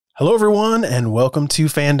Hello, everyone, and welcome to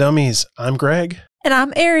Fan Dummies. I'm Greg. And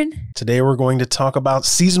I'm Aaron. Today, we're going to talk about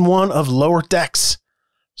Season 1 of Lower Decks,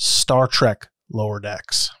 Star Trek Lower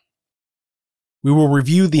Decks. We will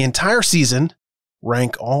review the entire season,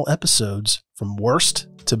 rank all episodes from worst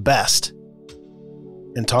to best,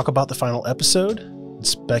 and talk about the final episode and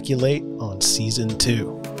speculate on Season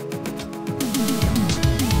 2.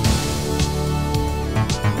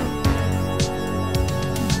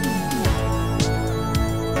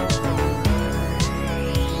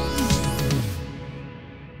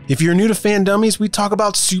 If you're new to Fan Dummies, we talk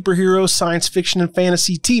about superheroes, science fiction, and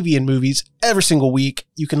fantasy TV and movies every single week.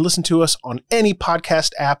 You can listen to us on any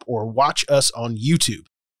podcast app or watch us on YouTube.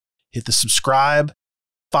 Hit the subscribe,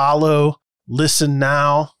 follow, listen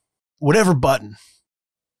now, whatever button.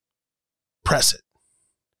 Press it.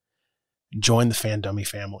 Join the Fan Dummy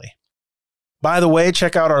family. By the way,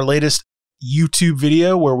 check out our latest YouTube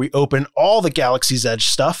video where we open all the Galaxy's Edge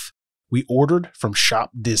stuff we ordered from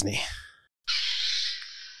Shop Disney.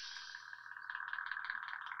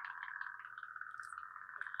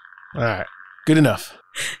 All right. Good enough.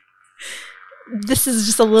 This is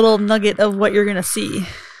just a little nugget of what you're going to see. You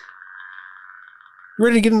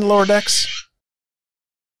ready to get into Lower Decks?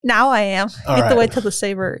 Now I am. All You have to right. wait till the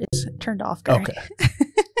saber is turned off, Gary. Okay.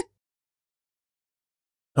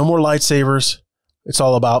 No more lightsabers. It's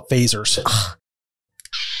all about phasers.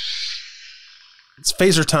 It's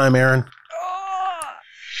phaser time, Aaron.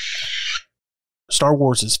 Star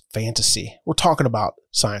Wars is fantasy. We're talking about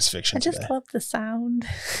science fiction I just today. love the sound.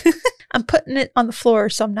 I'm putting it on the floor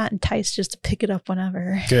so I'm not enticed just to pick it up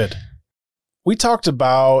whenever. Good. We talked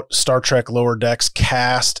about Star Trek Lower Decks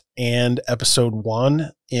cast and episode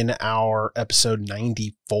 1 in our episode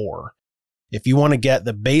 94. If you want to get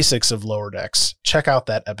the basics of Lower Decks, check out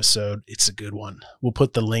that episode. It's a good one. We'll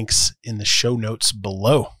put the links in the show notes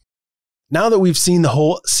below. Now that we've seen the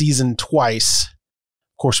whole season twice,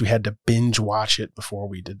 of course, we had to binge watch it before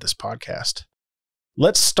we did this podcast.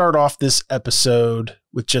 Let's start off this episode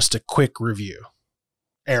with just a quick review.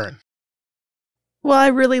 Aaron. Well, I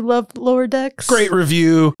really loved Lower Decks. Great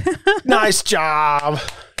review. Nice job.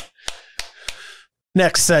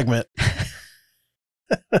 Next segment.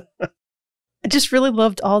 I just really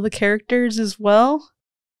loved all the characters as well.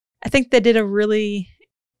 I think they did a really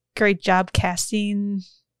great job casting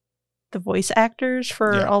the voice actors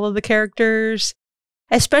for all of the characters.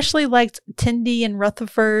 I especially liked Tindy and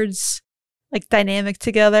Rutherford's dynamic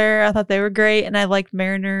together. I thought they were great, and I liked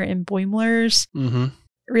Mariner and Boimler's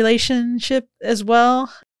relationship as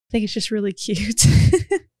well. I think it's just really cute.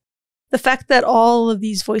 The fact that all of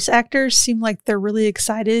these voice actors seem like they're really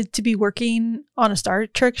excited to be working on a Star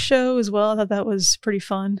Trek show as well. I thought that was pretty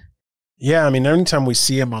fun. Yeah, I mean, anytime we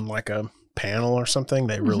see them on like a panel or something,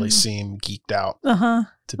 they really seem geeked out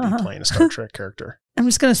to be playing a Star Trek character. I'm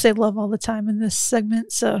just going to say love all the time in this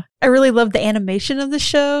segment. So I really love the animation of the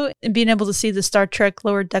show and being able to see the Star Trek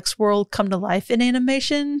Lower Decks world come to life in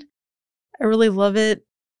animation. I really love it.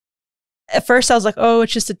 At first I was like, oh,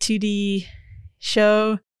 it's just a 2D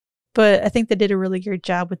show, but I think they did a really great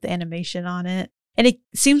job with the animation on it. And it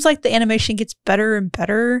seems like the animation gets better and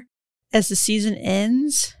better as the season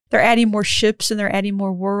ends. They're adding more ships and they're adding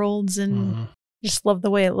more worlds, and just love the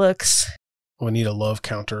way it looks. We need a love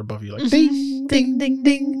counter above you, like ding, ding, ding,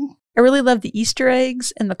 ding. I really love the Easter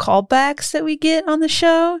eggs and the callbacks that we get on the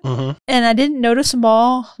show. And I didn't notice them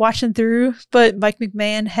all watching through, but Mike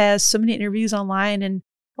McMahon has so many interviews online, and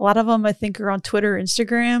a lot of them I think are on Twitter or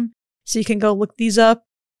Instagram. So you can go look these up.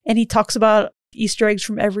 And he talks about Easter eggs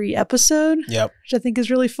from every episode, which I think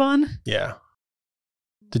is really fun. Yeah.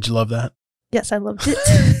 Did you love that? Yes, I loved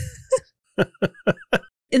it.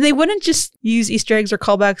 And they wouldn't just use Easter eggs or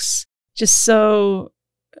callbacks just so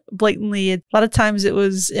blatantly. A lot of times it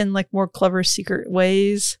was in more clever secret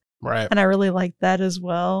ways. Right. And I really liked that as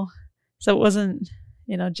well. So it wasn't,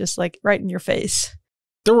 just right in your face.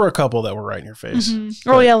 There were a couple that were right in your face.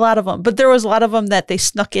 Oh, yeah, a lot of them. But there was a lot of them that they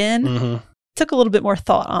snuck in. Took a little bit more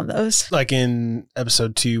thought on those. Like in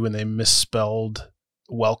episode 2 when they misspelled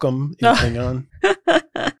welcome in Klingon.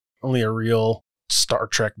 Only a real Star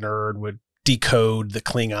Trek nerd would decode the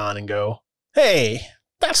Klingon and go, hey,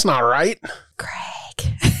 that's not right.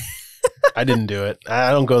 Greg. I didn't do it.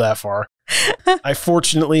 I don't go that far. I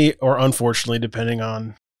fortunately or unfortunately, depending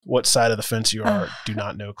on what side of the fence you are, do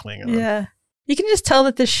not know Klingon. Yeah. You can just tell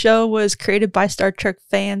that this show was created by Star Trek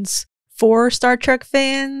fans for Star Trek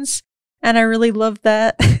fans. And I really love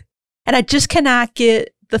that. And I just cannot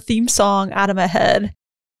get the theme song out of my head.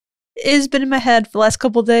 It has been in my head for the last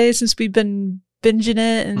couple of days since we've been binging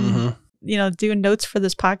it and, doing notes for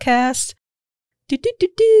this podcast. Do, do, do,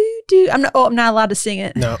 do, do. I'm not allowed to sing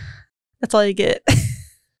it. No. That's all you get.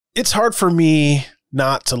 It's hard for me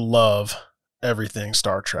not to love everything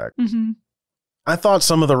Star Trek. Mm-hmm. I thought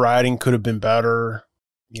some of the writing could have been better,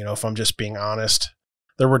 if I'm just being honest.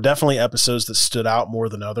 There were definitely episodes that stood out more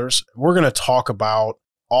than others. We're going to talk about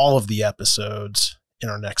all of the episodes in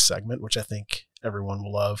our next segment, which I think everyone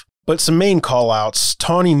will love. But some main call-outs,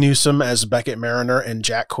 Tawny Newsome as Beckett Mariner and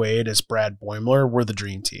Jack Quaid as Brad Boimler were the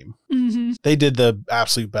dream team. Mm-hmm. They did the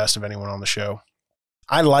absolute best of anyone on the show.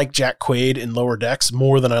 I like Jack Quaid in Lower Decks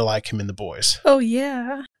more than I like him in The Boys. Oh,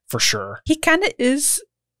 yeah. For sure. He kind of is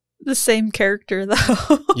the same character,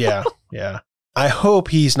 though. Yeah. I hope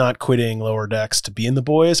he's not quitting Lower Decks to be in The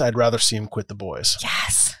Boys. I'd rather see him quit The Boys.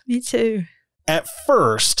 Yes, me too. At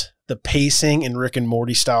first, the pacing in Rick and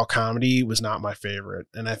Morty style comedy was not my favorite.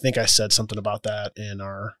 And I think I said something about that in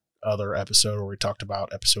our other episode where we talked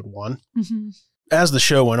about episode 1. Mm-hmm. As the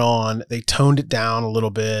show went on, they toned it down a little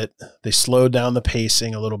bit. They slowed down the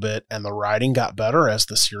pacing a little bit, and the writing got better as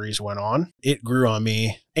the series went on. It grew on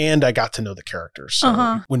me, and I got to know the characters.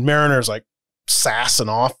 So when Mariner's like sassing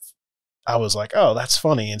off, I was like, oh, that's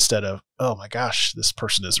funny, instead of, oh my gosh, this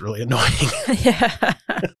person is really annoying. Yeah.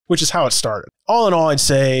 Which is how it started. All in all, I'd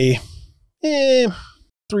say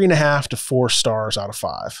 3.5 to 4 stars out of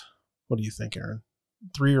 5. What do you think, Aaron?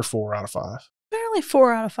 3 or 4 out of 5? Barely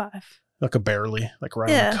 4 out of 5. Like a barely, like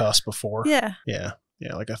right on the cusp of 4. Yeah. Yeah,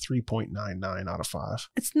 like a 3.99 out of 5.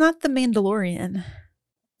 It's not The Mandalorian.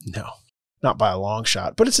 No, not by a long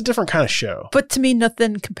shot, but it's a different kind of show. But to me,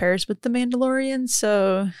 nothing compares with The Mandalorian,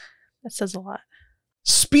 so that says a lot.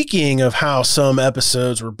 Speaking of how some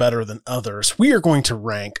episodes were better than others, we are going to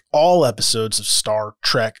rank all episodes of Star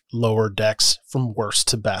Trek Lower Decks from worst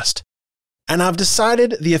to best. And I've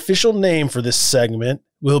decided the official name for this segment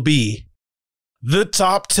will be the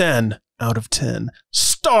Top 10 out of 10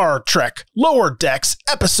 Star Trek Lower Decks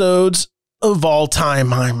episodes of all time.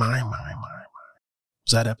 My.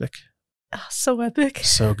 Was that epic? Oh, so epic.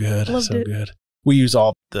 So good. Loved so it. good. We use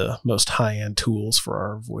all the most high-end tools for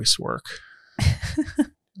our voice work.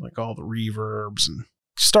 Like all the reverbs. And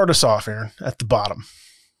start us off, Aaron, at the bottom.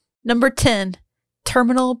 Number 10,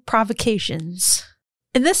 Terminal Provocations.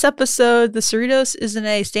 In this episode, the Cerritos is in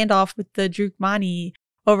a standoff with the Drukmani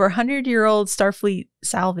over 100-year-old Starfleet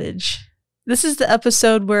salvage. This is the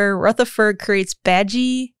episode where Rutherford creates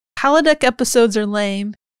Badgie. Holodeck episodes are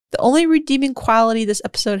lame. The only redeeming quality this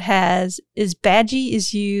episode has is Badgie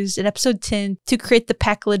is used in episode 10 to create the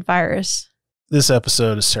Paklid virus. This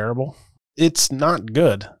episode is terrible. It's not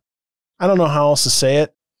good. I don't know how else to say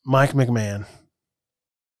it. Mike McMahon.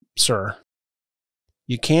 Sir,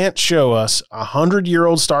 you can't show us a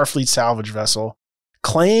 100-year-old Starfleet salvage vessel,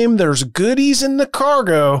 claim there's goodies in the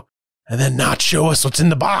cargo, and then not show us what's in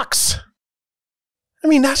the box. I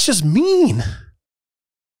mean, that's just mean.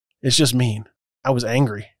 It's just mean. I was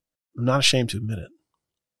angry. I'm not ashamed to admit it.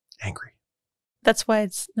 Angry. That's why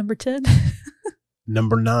it's number 10.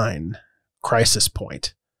 Number 9, Crisis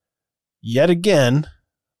Point. Yet again,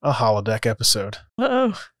 a holodeck episode.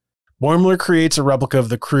 Uh-oh. Boimler creates a replica of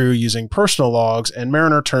the crew using personal logs, and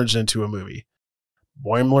Mariner turns it into a movie.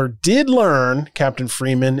 Boimler did learn Captain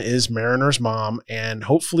Freeman is Mariner's mom, and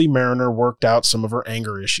hopefully Mariner worked out some of her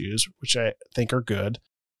anger issues, which I think are good.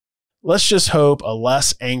 Let's just hope a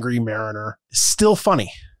less angry Mariner is still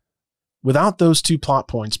funny. Without those 2 plot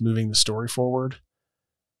points moving the story forward,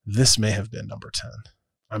 this may have been number 10.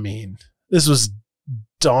 I mean, this was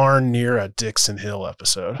darn near a Dixon Hill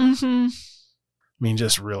episode. Mm-hmm. I mean,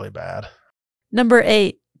 just really bad. Number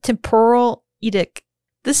 8, Temporal Edict.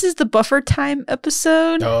 This is the buffer time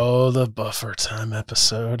episode. Oh, the buffer time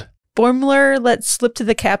episode. Boimler lets slip to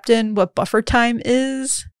the captain what buffer time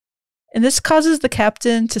is. And this causes the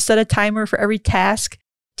captain to set a timer for every task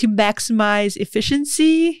to maximize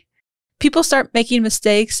efficiency. People start making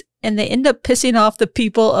mistakes, and they end up pissing off the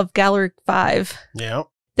people of Galeric 5. Yeah.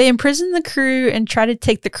 They imprison the crew and try to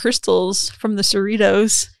take the crystals from the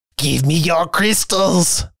Cerritos. Give me your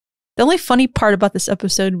crystals! The only funny part about this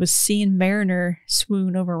episode was seeing Mariner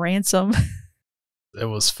swoon over Ransom. It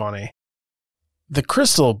was funny. The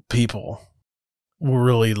crystal people were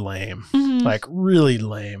really lame. Mm-hmm. Like, really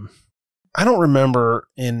lame. I don't remember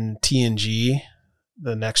in TNG,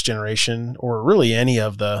 The Next Generation, or really any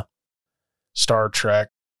of the Star Trek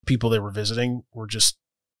people they were visiting were just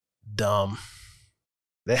dumb.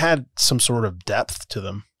 They had some sort of depth to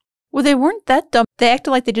them. Well, they weren't that dumb. They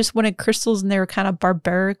acted like they just wanted crystals and they were kind of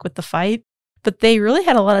barbaric with the fight. But they really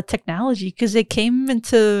had a lot of technology because they came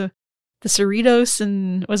into the Cerritos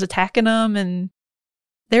and was attacking them, and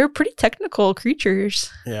they were pretty technical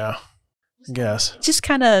creatures. Yeah, I guess. It just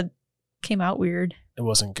kind of came out weird. It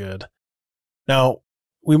wasn't good. Now,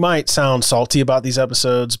 We might sound salty about these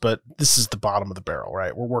episodes, but this is the bottom of the barrel,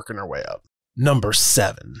 right? We're working our way up. Number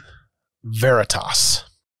 7, Veritas.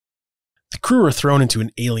 The crew are thrown into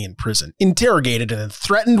an alien prison, interrogated, and then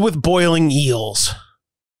threatened with boiling eels.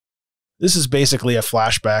 This is basically a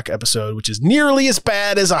flashback episode, which is nearly as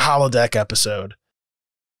bad as a holodeck episode.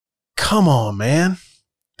 Come on, man.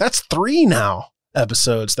 That's 3 now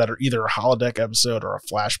episodes that are either a holodeck episode or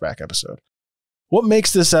a flashback episode. What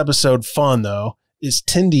makes this episode fun, though, is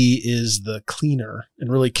Tindy is the cleaner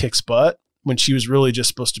and really kicks butt when she was really just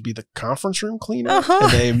supposed to be the conference room cleaner,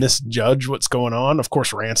 and they misjudge what's going on. Of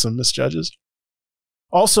course, Ransom misjudges.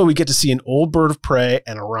 Also, we get to see an old bird of prey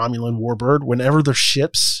and a Romulan warbird. Whenever there's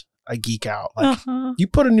ships, I geek out. Like, you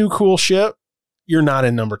put a new cool ship, you're not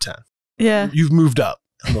in number 10. Yeah. You've moved up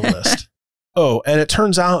on the list. Oh, and it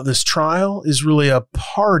turns out this trial is really a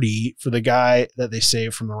party for the guy that they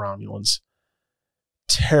saved from the Romulans.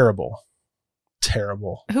 Terrible.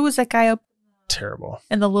 Who was that guy up? Terrible.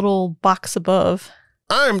 In the little box above.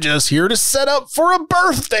 I'm just here to set up for a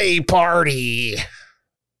birthday party.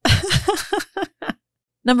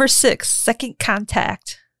 Number 6, Second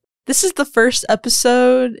Contact. This is the first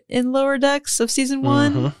episode in Lower Decks of season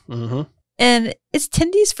 1. And it's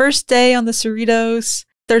Tindy's first day on the Cerritos.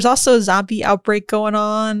 There's also a zombie outbreak going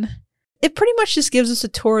on. It pretty much just gives us a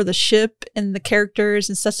tour of the ship and the characters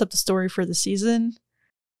and sets up the story for the season.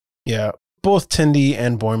 Yeah. Both Tindy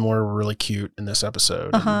and Boimler were really cute in this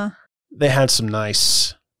episode. They had some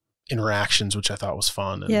nice interactions, which I thought was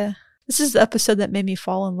fun. Yeah. This is the episode that made me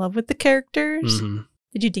fall in love with the characters.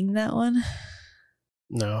 Did you ding that one?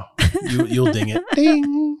 No. You'll ding it.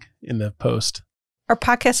 Ding! In the post. Our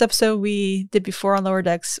podcast episode we did before on Lower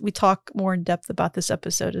Decks, we talk more in depth about this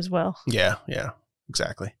episode as well. Yeah,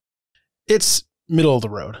 exactly. It's middle of the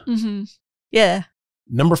road. Yeah.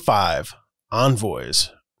 Number 5, Envoys.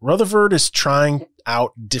 Rutherford is trying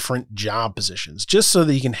out different job positions just so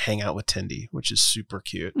that he can hang out with Tindy, which is super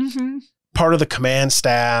cute. Part of the command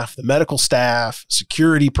staff, the medical staff,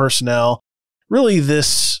 security personnel. Really,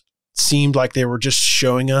 this seemed like they were just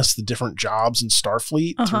showing us the different jobs in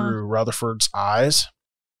Starfleet through Rutherford's eyes.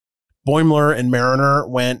 Boimler and Mariner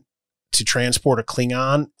went to transport a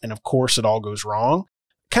Klingon, and of course it all goes wrong.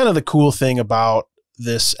 Kind of the cool thing about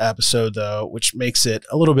this episode, though, which makes it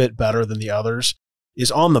a little bit better than the others, is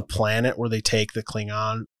on the planet where they take the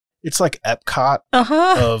Klingon. It's like Epcot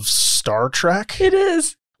of Star Trek. It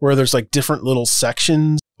is. Where there's like different little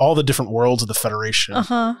sections. All the different worlds of the Federation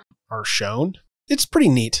are shown. It's pretty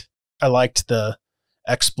neat. I liked the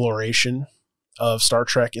exploration of Star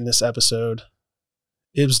Trek in this episode.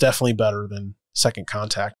 It was definitely better than Second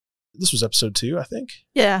Contact. This was episode 2, I think.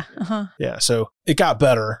 Yeah. Yeah, so it got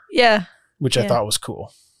better. Yeah. Which I thought was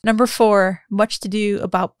cool. Number 4, Much to Do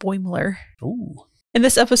About Boimler. Ooh. In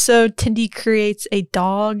this episode, Tindy creates a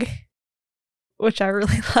dog, which I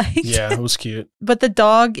really liked. Yeah, it was cute. But the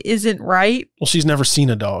dog isn't right. Well, she's never seen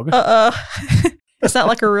a dog. It's not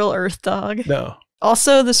like a real Earth dog. No.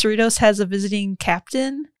 Also, the Cerritos has a visiting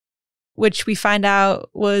captain, which we find out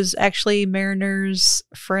was actually Mariner's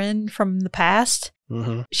friend from the past.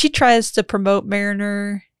 She tries to promote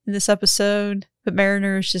Mariner in this episode, but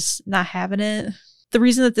Mariner is just not having it. The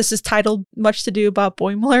reason that this is titled Much to Do About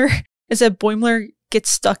Boimler is that Boimler gets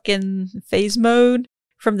stuck in phase mode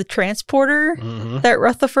from the transporter that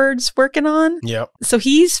Rutherford's working on. Yep. So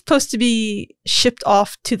he's supposed to be shipped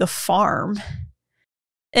off to the farm.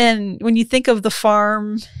 And when you think of the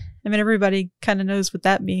farm, I mean, everybody kind of knows what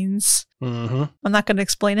that means. I'm not going to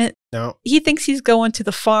explain it. No. He thinks he's going to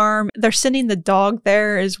the farm. They're sending the dog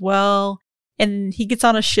there as well. And he gets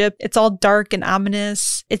on a ship. It's all dark and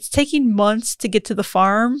ominous. It's taking months to get to the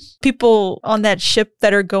farm. People on that ship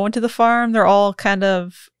that are going to the farm, they're all kind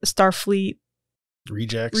of Starfleet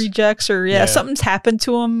rejects or something's happened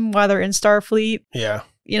to them while they're in Starfleet. Yeah.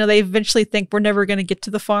 You know, they eventually think we're never going to get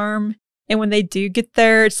to the farm. And when they do get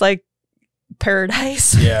there, it's like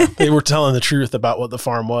paradise. Yeah. They were telling the truth about what the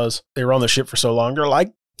farm was. They were on the ship for so long. They're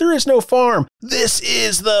like, there is no farm. This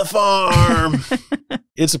is the farm.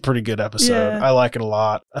 It's a pretty good episode. I like it a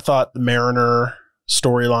lot. I thought the Mariner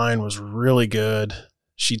storyline was really good.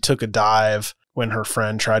 She took a dive when her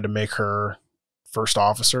friend tried to make her first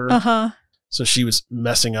officer. So she was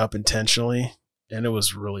messing up intentionally, and it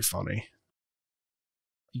was really funny.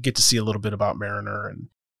 You get to see a little bit about Mariner and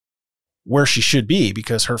where she should be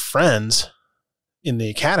because her friends in the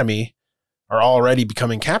academy are already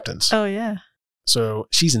becoming captains. Oh, yeah. So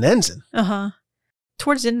she's an ensign.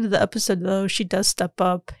 Towards the end of the episode, though, she does step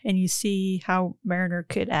up and you see how Mariner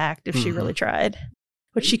could act if she really tried,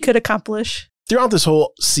 which she could accomplish. Throughout this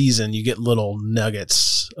whole season, you get little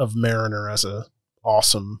nuggets of Mariner as a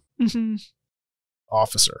awesome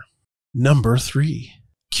officer. Number 3,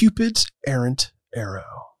 Cupid's errant arrow.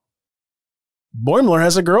 Boimler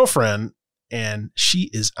has a girlfriend, and she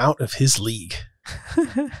is out of his league.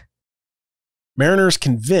 Mariner is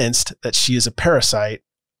convinced that she is a parasite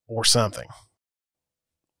or something,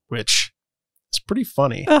 which is pretty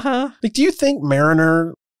funny. Like, do you think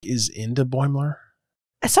Mariner is into Boimler?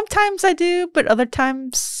 Sometimes I do, but other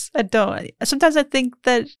times I don't. Sometimes I think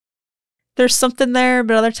that there's something there,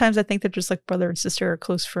 but other times I think they're just like brother and sister or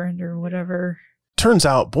close friend or whatever. Turns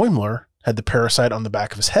out Boimler had the parasite on the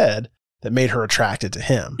back of his head that made her attracted to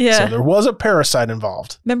him. Yeah. So there was a parasite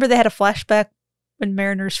involved. Remember they had a flashback when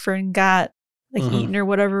Mariner's friend got like eaten or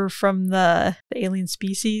whatever from the alien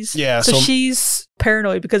species. Yeah. So she's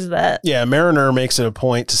paranoid because of that. Yeah. Mariner makes it a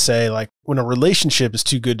point to say, like, when a relationship is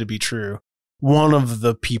too good to be true, one of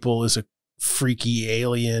the people is a freaky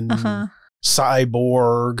alien,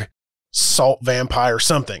 cyborg, salt vampire,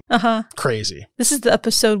 something crazy. This is the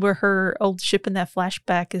episode where her old ship in that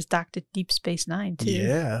flashback is docked at Deep Space Nine, too.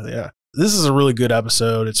 Yeah. This is a really good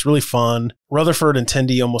episode. It's really fun. Rutherford and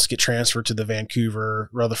Tendi almost get transferred to the Vancouver.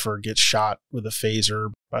 Rutherford gets shot with a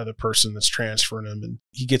phaser by the person that's transferring him, and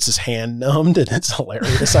he gets his hand numbed, and it's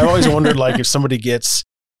hilarious. I've always wondered, like, if somebody gets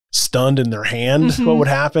stunned in their hand, what would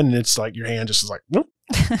happen? And it's like your hand just is like, nope.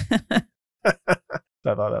 I thought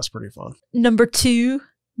that was pretty fun. Number 2,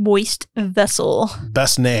 Moist Vessel.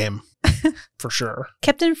 Best name. For sure.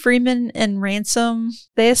 Captain Freeman and Ransom,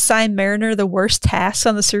 they assign Mariner the worst tasks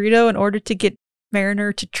on the Cerrito in order to get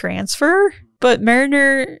Mariner to transfer. But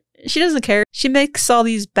Mariner, she doesn't care. She makes all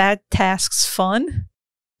these bad tasks fun.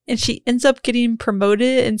 And she ends up getting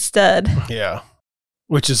promoted instead. Yeah.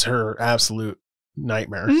 Which is her absolute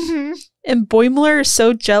nightmare. And Boimler is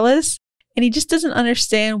so jealous. And he just doesn't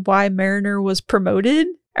understand why Mariner was promoted.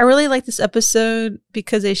 I really like this episode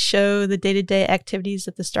because they show the day-to-day activities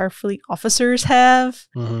that the Starfleet officers have.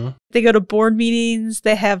 They go to board meetings,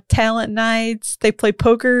 they have talent nights, they play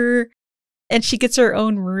poker, and she gets her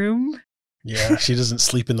own room. Yeah, she doesn't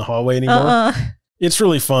sleep in the hallway anymore. It's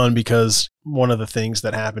really fun because one of the things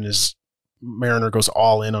that happen is Mariner goes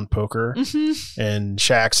all in on poker, and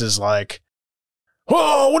Shax is like,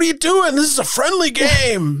 "Whoa, what are you doing? This is a friendly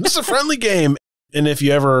game. This is a friendly game." And if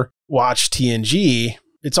you ever watch TNG,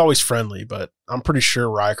 it's always friendly, but I'm pretty sure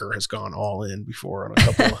Riker has gone all in before on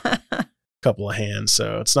a couple of hands,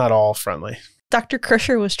 so it's not all friendly. Dr.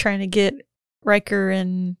 Crusher was trying to get Riker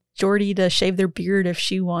and Geordi to shave their beard if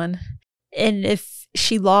she won. And if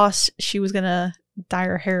she lost, she was going to dye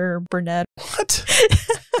her hair brunette. What?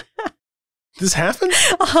 This happened?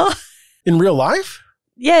 In real life?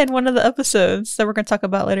 Yeah, in one of the episodes that we're going to talk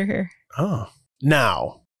about later here. Oh.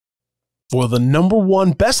 Now, for the number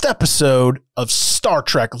 1 best episode of Star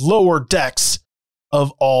Trek Lower Decks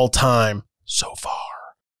of all time so far.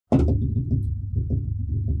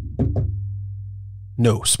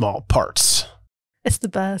 No small parts. It's the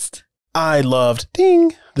best. I loved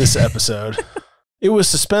this episode. It was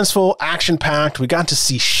suspenseful, action-packed. We got to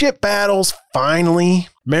see ship battles, finally.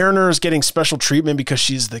 Mariner is getting special treatment because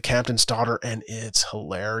she's the captain's daughter, and it's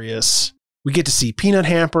hilarious. We get to see Peanut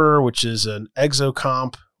Hamper, which is an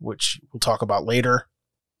exocomp, which we'll talk about later.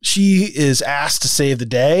 She is asked to save the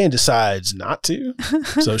day and decides not to.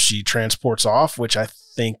 So she transports off, which I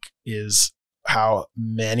think is how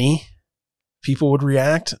many people would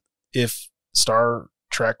react if Star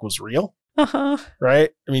Trek was real. Right?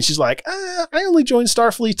 I mean, she's like, I only joined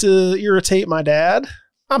Starfleet to irritate my dad.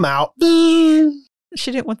 I'm out.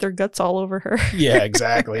 She didn't want their guts all over her. Yeah,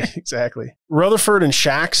 exactly. Rutherford and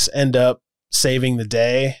Shax end up saving the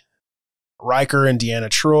day. Riker and Deanna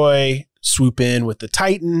Troi swoop in with the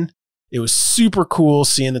Titan. It was super cool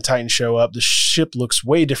seeing the Titan show up. The ship looks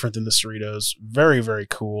way different than the Cerritos. Very, very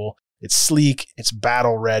cool. It's sleek. It's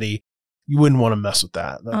battle ready. You wouldn't want to mess with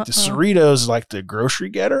that. Like the Cerritos is like the grocery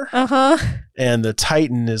getter. And the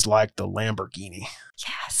Titan is like the Lamborghini.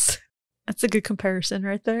 Yes. That's a good comparison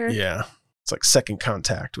right there. Yeah. It's like second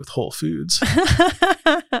contact with Whole Foods.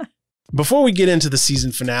 Before we get into the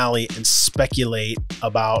season finale and speculate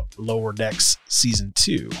about Lower Decks Season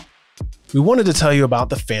 2, we wanted to tell you about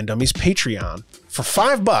the Fandummies Patreon. For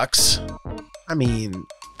 $5, I mean,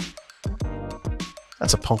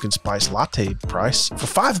 that's a pumpkin spice latte price. For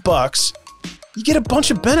 $5, you get a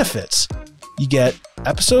bunch of benefits. You get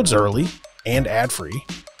episodes early and ad-free.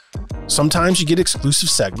 Sometimes you get exclusive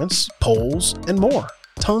segments, polls, and more.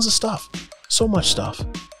 Tons of stuff. So much stuff.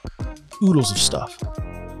 Oodles of stuff.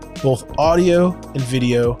 Both audio and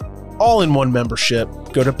video, all in one membership.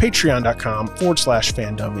 Go to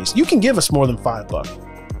patreon.com/fandummies. You can give us more than $5.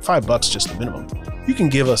 $5 just the minimum. You can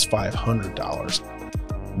give us $500.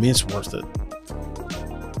 I mean, it's worth it.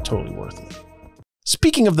 Totally worth it.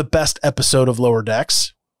 Speaking of the best episode of Lower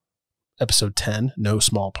Decks, episode 10, No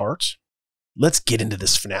Small Parts, let's get into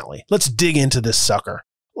this finale. Let's dig into this sucker.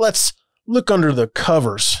 Let's look under the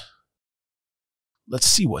covers. Let's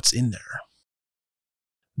see what's in there.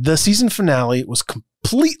 The season finale was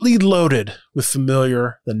completely loaded with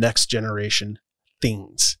familiar The Next Generation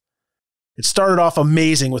things. It started off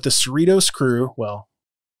amazing with the Cerritos crew, well,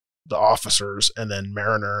 the officers, and then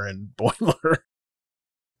Mariner and Boimler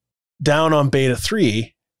down on Beta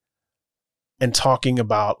 3 and talking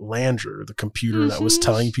about Landru, the computer that was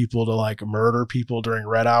telling people to like murder people during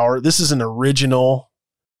Red Hour. This is an original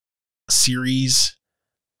series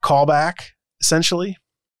callback, essentially.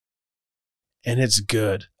 And it's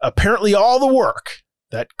good. Apparently all the work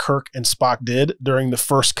that Kirk and Spock did during the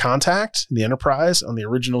first contact in the Enterprise on the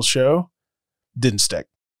original show didn't stick.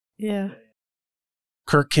 Yeah.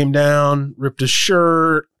 Kirk came down, ripped his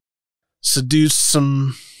shirt, seduced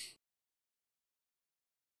some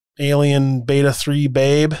alien Beta 3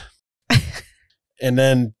 babe, and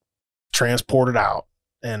then transported out.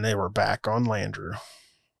 And they were back on Landru.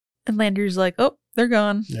 And Landru's like, oh, they're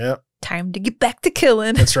gone. Yep. Time to get back to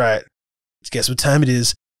killing. That's right. Guess what time it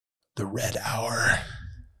is? The Red Hour.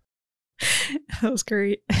 That was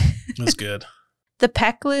great. It was good. The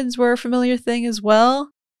Packlids were a familiar thing as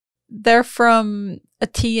well. They're from a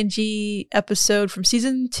TNG episode from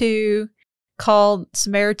season 2 called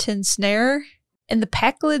Samaritan Snare. And the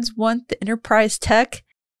Packlids want the Enterprise tech,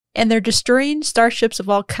 and they're destroying starships of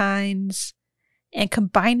all kinds and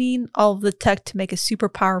combining all of the tech to make a super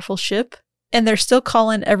powerful ship. And they're still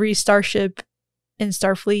calling every starship in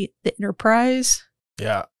Starfleet the Enterprise.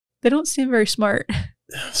 Yeah. They don't seem very smart.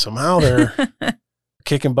 Somehow they're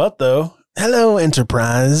kicking butt, though. Hello,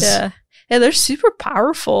 Enterprise. Yeah. Yeah, they're super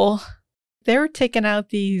powerful. They were taking out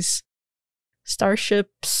these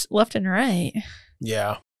starships left and right.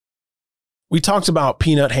 Yeah. We talked about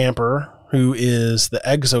Peanut Hamper, who is the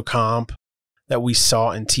exocomp that we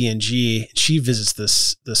saw in TNG. She visits the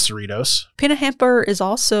Cerritos. Peanut Hamper is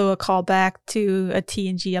also a callback to a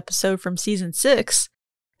TNG episode from season 6,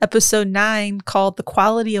 episode 9, called The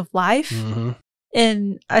Quality of Life. Mm-hmm.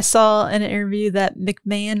 And I saw in an interview that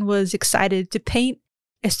McMahon was excited to paint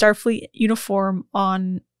a Starfleet uniform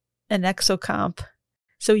on an exocomp.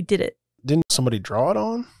 So he did it. Didn't somebody draw it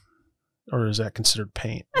on? Or is that considered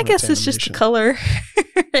paint? I guess it's just the color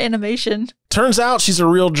animation. Turns out she's a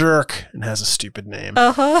real jerk and has a stupid name.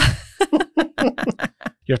 Uh-huh.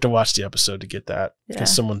 You have to watch the episode to get that.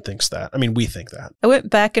 Because someone thinks that. I mean, we think that. I went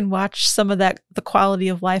back and watched some of that, the Quality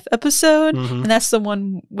of Life episode. Mm-hmm. And that's the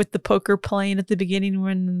one with the poker playing at the beginning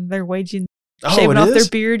when they're shaving it off is? their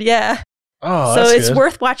beard. Yeah. Oh, so that's it's good.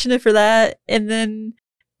 worth watching it for that. And then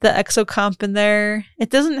the exocomp in there.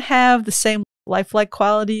 It doesn't have the same lifelike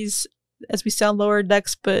qualities as we saw on Lower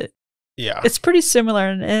Decks, but yeah, it's pretty similar.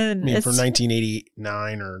 And I mean, it's from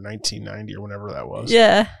 1989 or 1990 or whenever that was.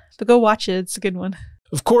 Yeah, but go watch it. It's a good one.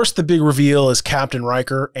 Of course, the big reveal is Captain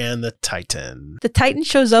Riker and the Titan. The Titan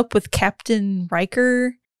shows up with Captain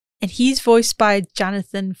Riker, and he's voiced by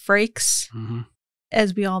Jonathan Frakes,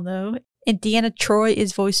 as we all know. And Deanna Troi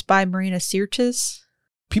is voiced by Marina Sirtis.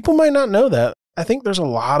 People might not know that. I think there's a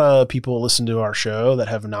lot of people who listen to our show that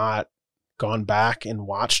have not gone back and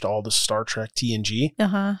watched all the Star Trek TNG.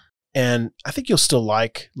 Uh-huh. And I think you'll still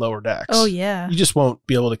like Lower Decks. Oh, yeah. You just won't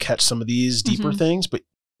be able to catch some of these deeper things. But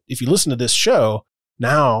if you listen to this show,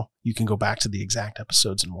 now you can go back to the exact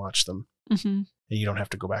episodes and watch them. And you don't have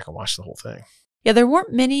to go back and watch the whole thing. Yeah, there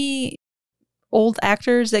weren't many old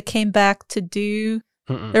actors that came back to do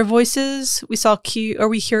their voices. We saw Q, or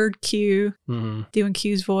we heard Q doing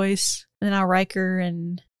Q's voice. And now Riker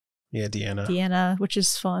and Deanna, which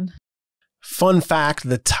is fun. Fun fact,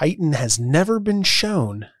 the Titan has never been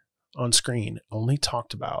shown on screen, only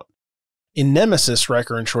talked about. In Nemesis,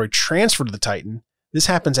 Riker and Troi transfer to the Titan. This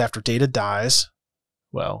happens after Data dies.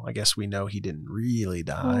 Well, I guess we know he didn't really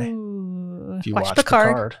die. Ooh. If you watch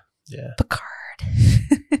Picard. Yeah.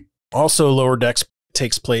 Picard. Also, Lower Decks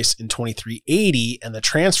takes place in 2380, and the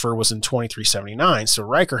transfer was in 2379, so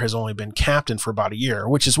Riker has only been captain for about a year,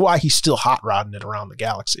 which is why he's still hot rodding it around the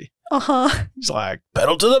galaxy. He's like,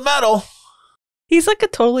 pedal to the metal. He's like a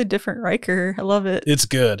totally different Riker. I love it. It's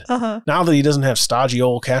good. Now that he doesn't have stodgy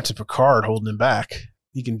old Captain Picard holding him back,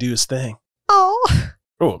 he can do his thing. Oh,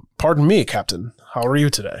 pardon me, Captain. How are you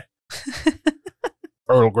today?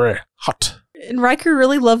 Earl Grey. Hot. And Riker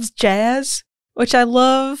really loves jazz, which I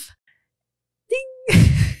love. Ding.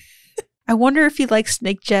 I wonder if he likes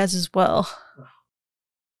snake jazz as well.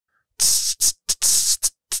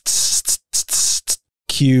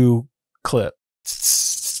 Cue clip.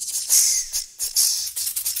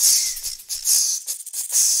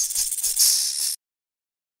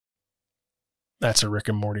 That's a Rick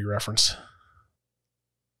and Morty reference.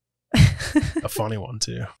 A funny one,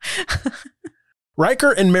 too.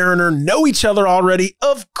 Riker and Mariner know each other already.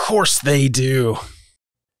 Of course they do.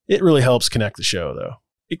 It really helps connect the show, though.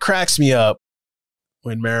 It cracks me up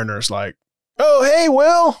when Mariner's like, oh, hey,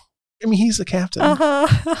 Will. I mean, he's the captain.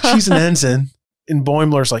 She's an ensign. And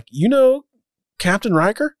Boimler's like, you know Captain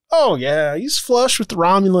Riker? Oh, yeah. He's flush with the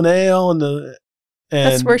Romulan ale and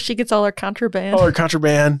that's where she gets all her contraband. All her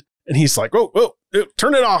contraband. And he's like, whoa,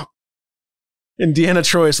 turn it off. And Deanna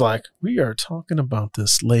Troy's like, we are talking about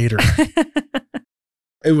this later.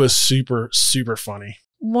 It was super, super funny.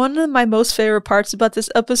 One of my most favorite parts about this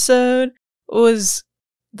episode was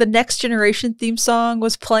the Next Generation theme song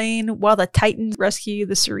was playing while the Titans rescue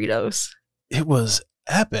the Cerritos. It was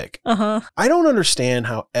epic. Uh-huh. I don't understand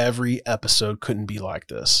how every episode couldn't be like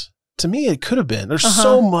this. To me, it could have been. There's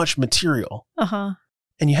so much material. Uh-huh.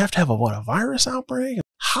 And you have to have a virus outbreak?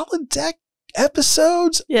 Holodeck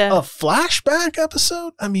episodes? Yeah. A flashback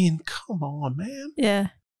episode? I mean, come on, man. Yeah.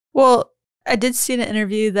 Well, I did see in an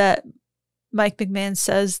interview that Mike McMahon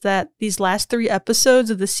says that these last 3 episodes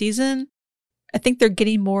of the season, I think they're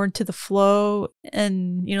getting more into the flow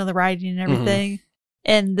and, you know, the writing and everything.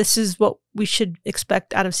 And this is what we should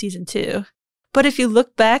expect out of season 2. But if you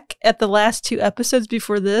look back at the last 2 episodes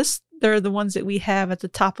before this, they're the ones that we have at the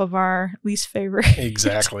top of our least favorite.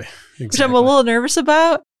 Exactly. Which I'm a little nervous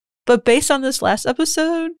about. But based on this last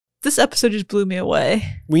episode, this episode just blew me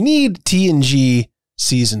away. We need TNG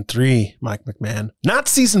season 3, Mike McMahon. Not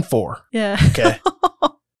season 4. Yeah. Okay.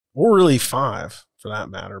 Or really 5, for that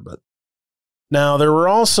matter. But now, there were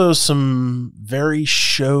also some very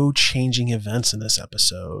show-changing events in this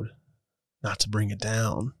episode. Not to bring it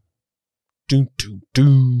down. Doom, doom,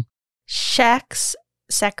 doom. Shax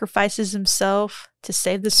sacrifices himself to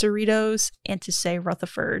save the Cerritos and to save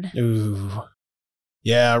Rutherford. Ooh.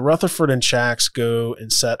 Yeah, Rutherford and Shax go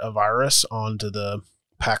and set a virus onto the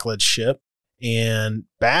Pakled ship. And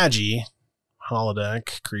Badgie,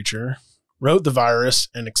 holodeck creature, wrote the virus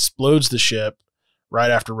and explodes the ship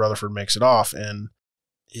right after Rutherford makes it off. And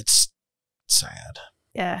it's sad.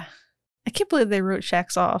 Yeah. I can't believe they wrote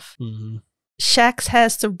Shax off. Mm-hmm. Shax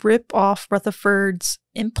has to rip off Rutherford's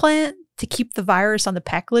implant to keep the virus on the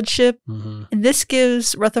Pakled ship. Mm-hmm. And this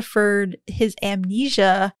gives Rutherford his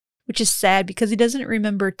amnesia, which is sad because he doesn't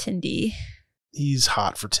remember Tindy. He's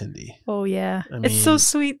hot for Tindy. Oh, yeah. I mean, it's so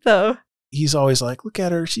sweet, though. He's always like, look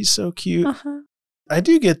at her. She's so cute. I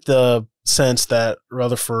do get the sense that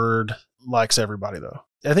Rutherford likes everybody, though.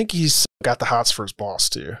 I think he's got the hots for his boss,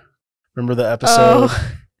 too. Remember the episode?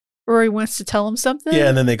 Where he wants to tell him something? Yeah,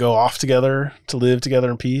 and then they go off together to live together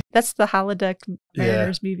in peace. That's the Holodeck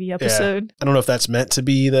Mariners movie episode. Yeah. I don't know if that's meant to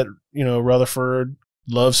be that, you know, Rutherford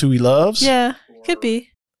loves who he loves. Yeah, could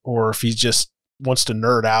be. Or if he just wants to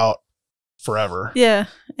nerd out forever. Yeah.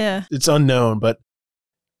 It's unknown, but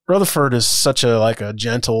Rutherford is such a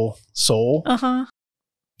gentle soul.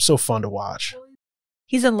 So fun to watch.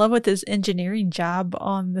 He's in love with his engineering job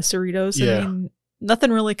on the Cerritos. Yeah. I mean,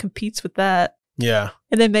 nothing really competes with that. Yeah.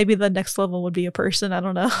 And then maybe the next level would be a person. I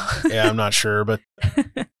don't know. Yeah, I'm not sure, but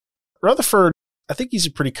Rutherford, I think he's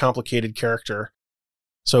a pretty complicated character.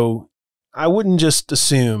 So I wouldn't just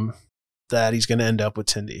assume that he's going to end up with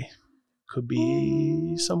Tindy. Could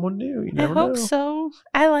be someone new. You never know. I hope so.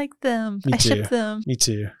 I like them. Me I too. ship them. Me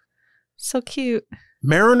too. So cute.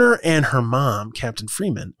 Mariner and her mom, Captain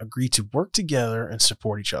Freeman, agree to work together and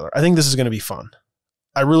support each other. I think this is going to be fun.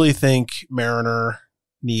 I really think Mariner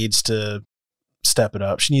needs to step it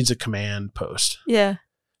up. She needs a command post. Yeah.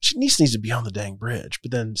 She needs to be on the dang bridge, but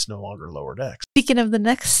then it's no longer lower decks. Speaking of the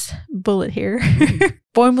next bullet here,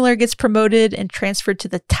 Boimler gets promoted and transferred to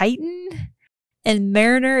the Titan, and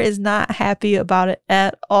Mariner is not happy about it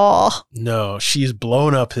at all. No, she's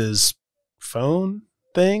blown up his phone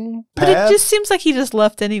thing. But it just seems like he just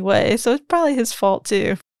left anyway, so it's probably his fault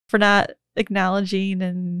too for not acknowledging.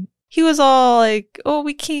 And he was all like, oh,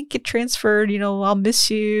 we can't get transferred, you know, I'll miss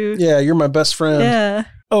you. Yeah, you're my best friend. Yeah.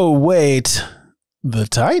 Oh, wait. The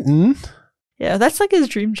Titan? Yeah, that's like his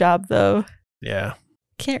dream job, though. Yeah.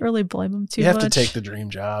 Can't really blame him too much. You have to take the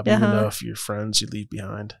dream job, even though if you're friends, you leave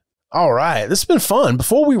behind. All right. This has been fun.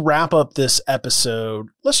 Before we wrap up this episode,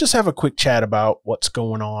 let's just have a quick chat about what's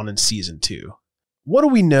going on in season 2. What do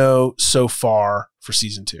we know so far for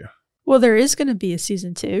season 2? Well, there is going to be a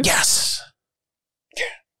season 2. Yes.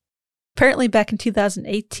 Apparently back in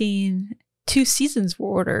 2018, 2 seasons were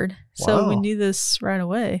ordered. So we knew this right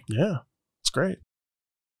away. Yeah, it's great.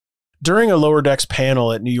 During a Lower Decks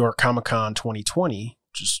panel at New York Comic-Con 2020,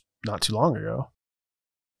 which is not too long ago,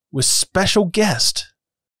 with special guest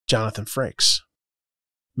Jonathan Frakes,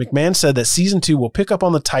 McMahon said that season 2 will pick up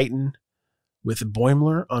on the Titan with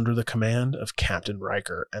Boimler under the command of Captain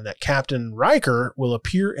Riker, and that Captain Riker will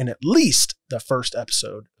appear in at least the first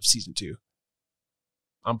episode of season 2.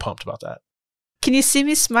 I'm pumped about that. Can you see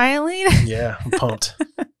me smiling? Yeah, I'm pumped.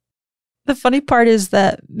 The funny part is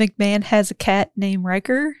that McMahon has a cat named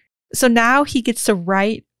Riker. So now he gets to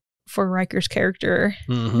write for Riker's character.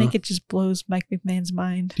 I think it just blows Mike McMahon's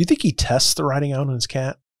mind. Do you think he tests the writing out on his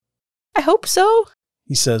cat? I hope so.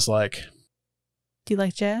 He says like, do you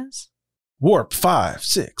like jazz? Warp 5,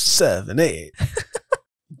 6, 7, 8.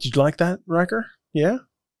 Did you like that, Riker? Yeah?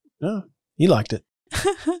 No, he liked it.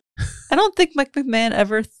 I don't think Mike McMahon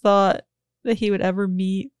ever thought that he would ever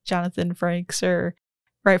meet Jonathan Frakes or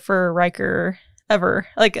write for Riker ever.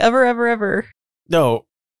 Like ever. No,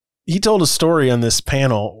 he told a story on this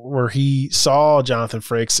panel where he saw Jonathan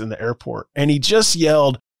Frakes in the airport and he just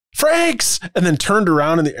yelled, Frakes! And then turned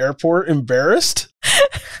around in the airport embarrassed.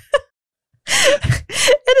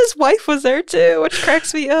 And his wife was there too, which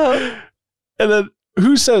cracks me up. And then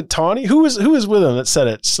who said Tawny? Who was with him that said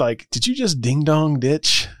it? It's like, did you just ding dong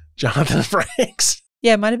ditch Jonathan Frakes?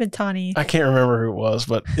 Yeah, it might have been Tawny. I can't remember who it was,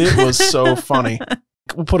 but it was so funny.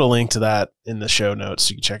 We'll put a link to that in the show notes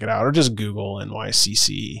so you can check it out, or just Google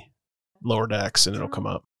NYCC Lower Decks and it'll come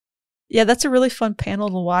up. Yeah, that's a really fun panel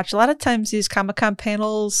to watch. A lot of times these Comic-Con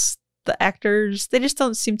panels, the actors, they just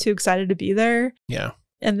don't seem too excited to be there. Yeah.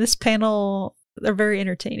 And this panel, they're very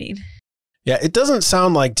entertaining. Yeah, it doesn't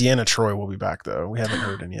sound like Deanna Troi will be back, though. We haven't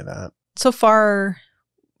heard any of that. So far,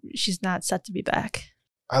 she's not set to be back.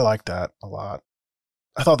 I like that a lot.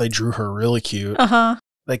 I thought they drew her really cute.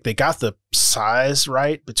 Like, they got the size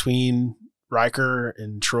right between Riker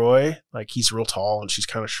and Troi. Like, he's real tall and she's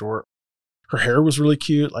kind of short. Her hair was really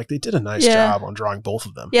cute. Like, they did a nice job on drawing both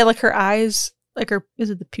of them. Yeah, like her eyes, like her, is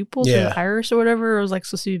it the pupils or the iris or whatever? It was like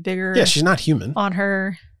supposed to be bigger. Yeah, she's not human. On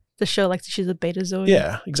her to show like she's a betazoid.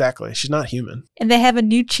 Yeah, exactly. She's not human. And they have a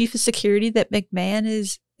new chief of security that McMahon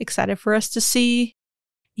is excited for us to see.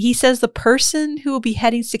 He says the person who will be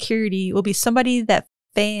heading security will be somebody that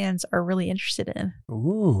fans are really interested in.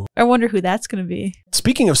 Ooh. I wonder who that's going to be.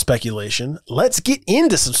 Speaking of speculation, let's get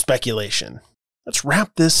into some speculation. Let's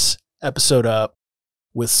wrap this episode up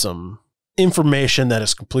with some information that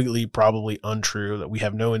is completely probably untrue, that we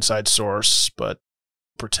have no inside source, but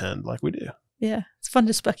pretend like we do. Yeah, it's fun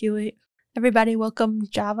to speculate. Everybody, welcome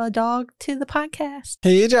Java Dog to the podcast.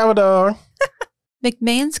 Hey, Java Dog.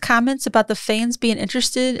 McMahon's comments about the fans being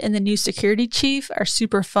interested in the new security chief are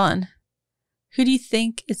super fun. Who do you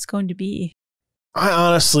think it's going to be? I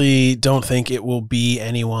honestly don't think it will be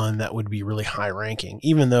anyone that would be really high ranking,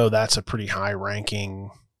 even though that's a pretty high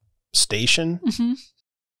ranking station.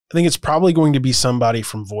 I think it's probably going to be somebody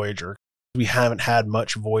from Voyager. We haven't had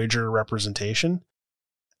much Voyager representation.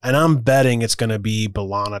 And I'm betting it's going to be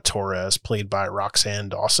B'Elanna Torres, played by Roxanne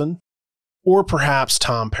Dawson. Or perhaps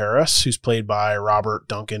Tom Paris, who's played by Robert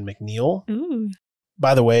Duncan McNeil. Ooh.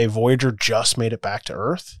 By the way, Voyager just made it back to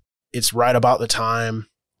Earth. It's right about the time,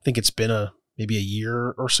 I think it's been maybe a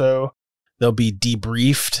year or so, they'll be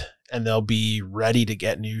debriefed and they'll be ready to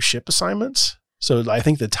get new ship assignments. So I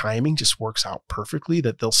think the timing just works out perfectly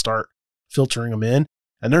that they'll start filtering them in.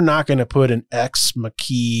 And they're not going to put an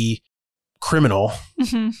ex-Maquis criminal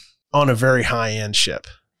on a very high-end ship.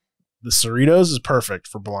 The Cerritos is perfect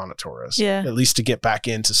for B'Elanna Torres. Yeah. At least to get back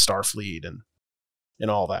into Starfleet and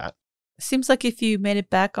all that. Seems like if you made it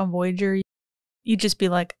back on Voyager, you'd just be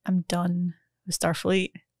like, I'm done with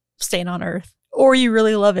Starfleet, staying on Earth. Or you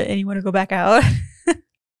really love it and you want to go back out.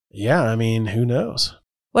 Yeah, I mean, who knows?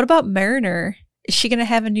 What about Mariner? Is she going to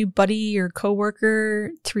have a new buddy or coworker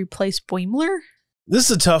to replace Boimler? This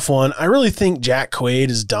is a tough one. I really think Jack Quaid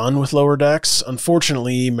is done with Lower Decks.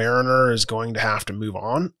 Unfortunately, Mariner is going to have to move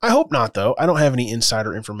on. I hope not, though. I don't have any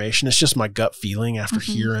insider information. It's just my gut feeling after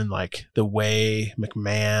hearing like the way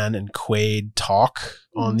McMahon and Quaid talk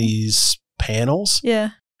on these panels.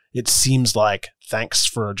 Yeah. It seems like thanks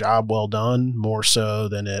for a job well done, more so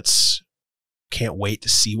than it's can't wait to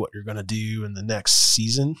see what you're going to do in the next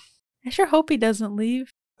season. I sure hope he doesn't leave.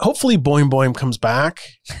 Hopefully Boing Boing comes back,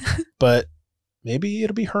 but maybe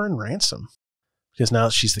it'll be her and Ransom, because now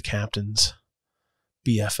that she's the captain's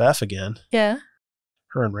BFF again. Yeah.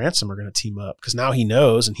 Her and Ransom are going to team up because now he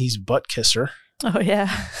knows and he's butt kisser. Oh, yeah.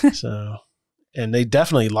 So, and they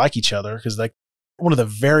definitely like each other because like one of the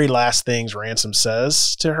very last things Ransom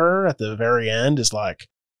says to her at the very end is like,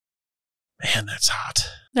 man, that's hot.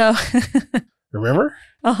 No. Remember?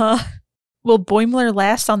 Will Boimler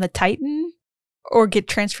last on the Titan or get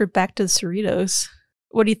transferred back to the Cerritos?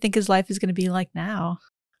 What do you think his life is going to be like now?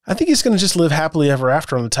 I think he's going to just live happily ever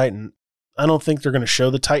after on the Titan. I don't think they're going to show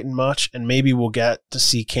the Titan much, and maybe we'll get to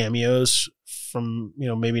see cameos from,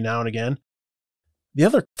 maybe now and again. The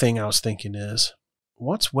other thing I was thinking is,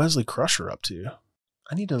 what's Wesley Crusher up to?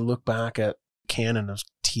 I need to look back at canon of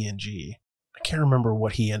TNG. I can't remember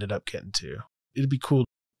what he ended up getting to. It'd be cool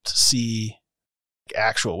to see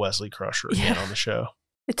actual Wesley Crusher again on the show.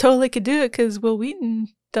 It totally could do it because Will Wheaton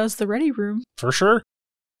does the Ready Room. For sure.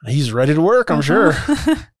 He's ready to work, I'm sure.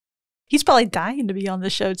 He's probably dying to be on the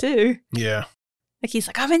show too. Yeah. Like he's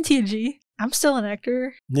like, I'm in TNG. I'm still an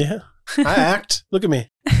actor. Yeah. I act. Look at me.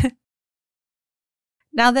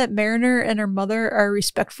 Now that Mariner and her mother are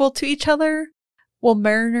respectful to each other, will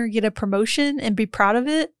Mariner get a promotion and be proud of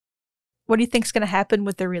it? What do you think's going to happen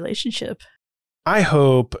with their relationship? I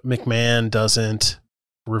hope McMahon doesn't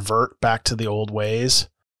revert back to the old ways.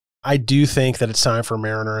 I do think that it's time for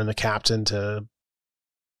Mariner and the captain to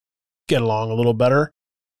get along a little better.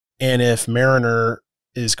 And if Mariner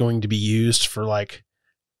is going to be used for like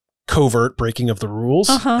covert breaking of the rules,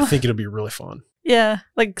 I think it'll be really fun. Yeah.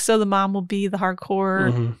 Like, so the mom will be the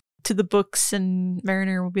hardcore to the books and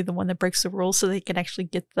Mariner will be the one that breaks the rules so they can actually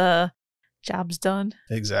get the jobs done.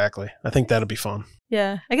 Exactly. I think that'll be fun.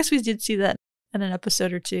 Yeah. I guess we did see that in an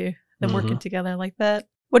episode or two, them working together like that.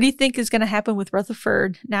 What do you think is going to happen with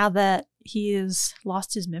Rutherford now that he has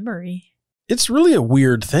lost his memory? It's really a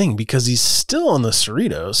weird thing because he's still on the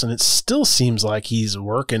Cerritos and it still seems like he's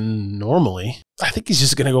working normally. I think he's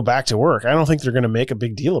just going to go back to work. I don't think they're going to make a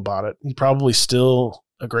big deal about it. He's probably still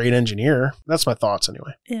a great engineer. That's my thoughts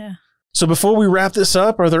anyway. Yeah. So before we wrap this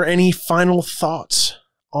up, are there any final thoughts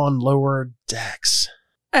on Lower Decks?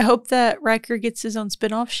 I hope that Riker gets his own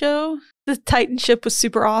spin-off show. The Titan ship was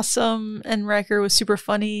super awesome and Riker was super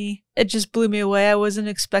funny. It just blew me away. I wasn't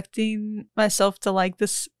expecting myself to like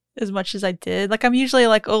this as much as I did. Like, I'm usually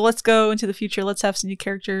like, oh, let's go into the future. Let's have some new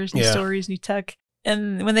characters, new stories, new tech.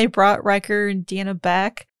 And when they brought Riker and Deanna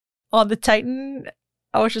back on the Titan,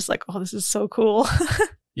 I was just like, oh, this is so cool.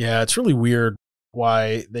 Yeah, it's really weird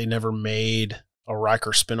why they never made a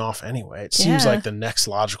Riker spinoff anyway. It seems like the next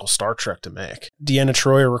logical Star Trek to make. Deanna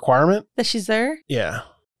Troi a requirement? That she's there? Yeah.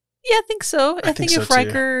 Yeah, I think so. I think so if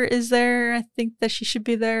Riker is there, I think that she should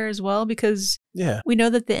be there as well because we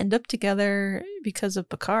know that they end up together because of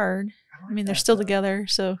Picard. I mean, they're still together,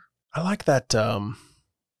 so. I like that,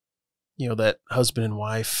 that husband and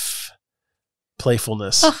wife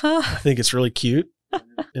playfulness. I think it's really cute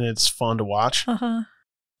and it's fun to watch.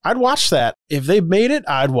 I'd watch that. If they made it,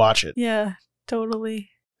 I'd watch it. Yeah, totally.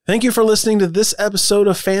 Thank you for listening to this episode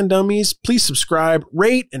of Fan Dummies. Please subscribe,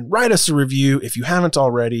 rate, and write us a review if you haven't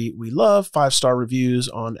already. We love 5-star reviews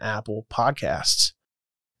on Apple Podcasts.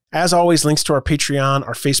 As always, links to our Patreon,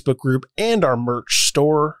 our Facebook group, and our merch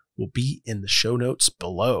store will be in the show notes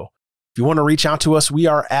below. If you want to reach out to us, we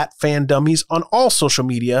are at Fan Dummies on all social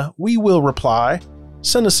media. We will reply.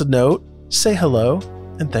 Send us a note, say hello,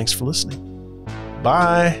 and thanks for listening.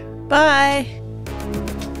 Bye. Bye.